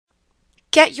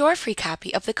Get your free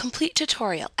copy of the complete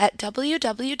tutorial at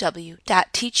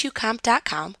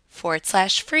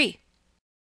www.teachucomp.com/free.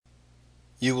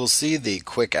 You will see the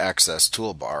Quick Access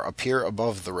toolbar appear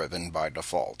above the ribbon by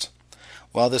default.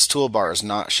 While this toolbar is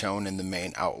not shown in the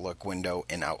main Outlook window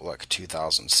in Outlook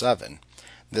 2007,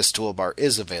 this toolbar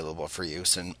is available for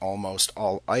use in almost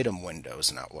all item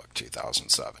windows in Outlook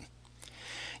 2007.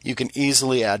 You can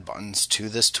easily add buttons to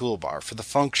this toolbar for the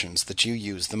functions that you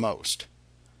use the most.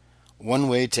 One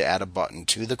way to add a button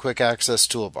to the Quick Access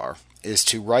toolbar is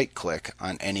to right-click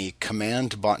on any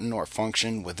command button or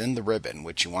function within the ribbon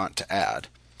which you want to add,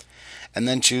 and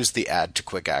then choose the Add to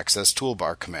Quick Access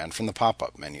Toolbar command from the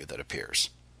pop-up menu that appears.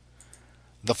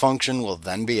 The function will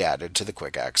then be added to the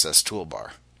Quick Access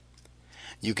toolbar.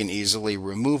 You can easily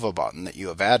remove a button that you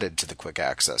have added to the Quick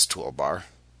Access toolbar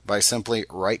by simply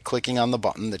right-clicking on the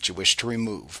button that you wish to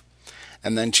remove,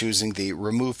 and then choosing the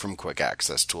Remove from Quick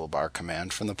Access Toolbar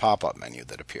command from the pop-up menu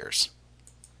that appears.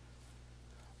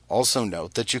 Also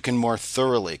note that you can more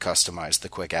thoroughly customize the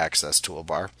Quick Access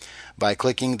toolbar by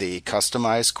clicking the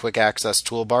Customize Quick Access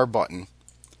Toolbar button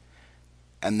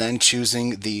and then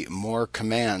choosing the More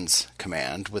Commands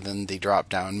command within the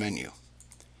drop-down menu.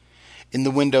 In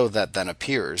the window that then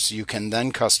appears, you can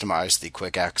then customize the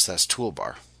Quick Access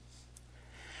toolbar.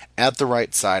 At the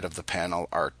right side of the panel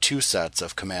are two sets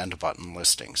of command button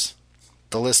listings.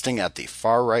 The listing at the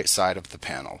far right side of the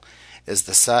panel is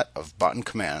the set of button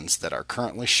commands that are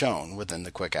currently shown within the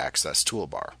Quick Access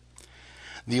toolbar.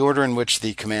 The order in which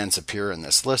the commands appear in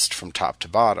this list from top to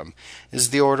bottom is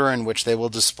the order in which they will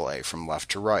display from left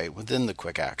to right within the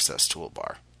Quick Access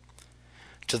toolbar.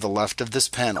 To the left of this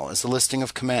panel is a listing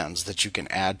of commands that you can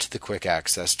add to the Quick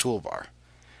Access toolbar.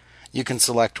 You can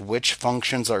select which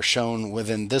functions are shown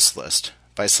within this list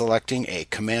by selecting a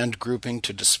command grouping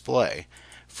to display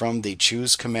from the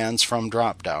Choose Commands From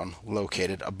drop-down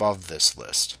located above this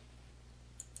list.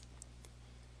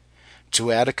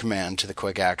 To add a command to the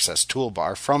Quick Access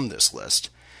toolbar from this list,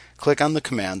 click on the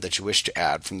command that you wish to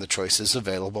add from the choices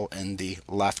available in the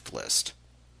left list.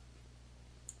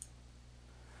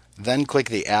 Then click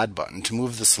the Add button to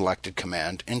move the selected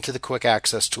command into the Quick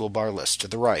Access toolbar list to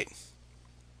the right.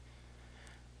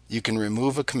 You can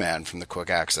remove a command from the Quick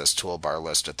Access toolbar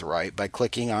list at the right by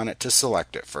clicking on it to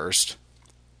select it first,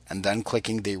 and then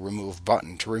clicking the Remove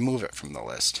button to remove it from the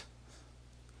list.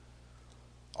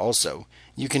 Also,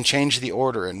 you can change the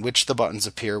order in which the buttons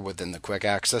appear within the Quick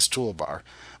Access toolbar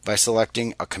by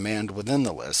selecting a command within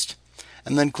the list,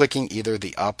 and then clicking either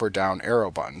the up or down arrow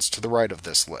buttons to the right of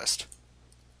this list.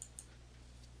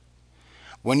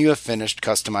 When you have finished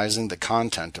customizing the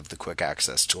content of the Quick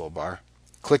Access toolbar,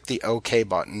 click the OK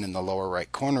button in the lower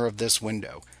right corner of this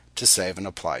window to save and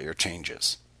apply your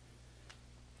changes.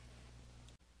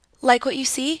 Like what you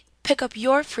see? Pick up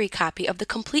your free copy of the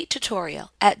complete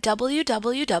tutorial at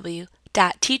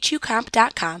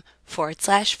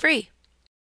www.teachucomp.com/free.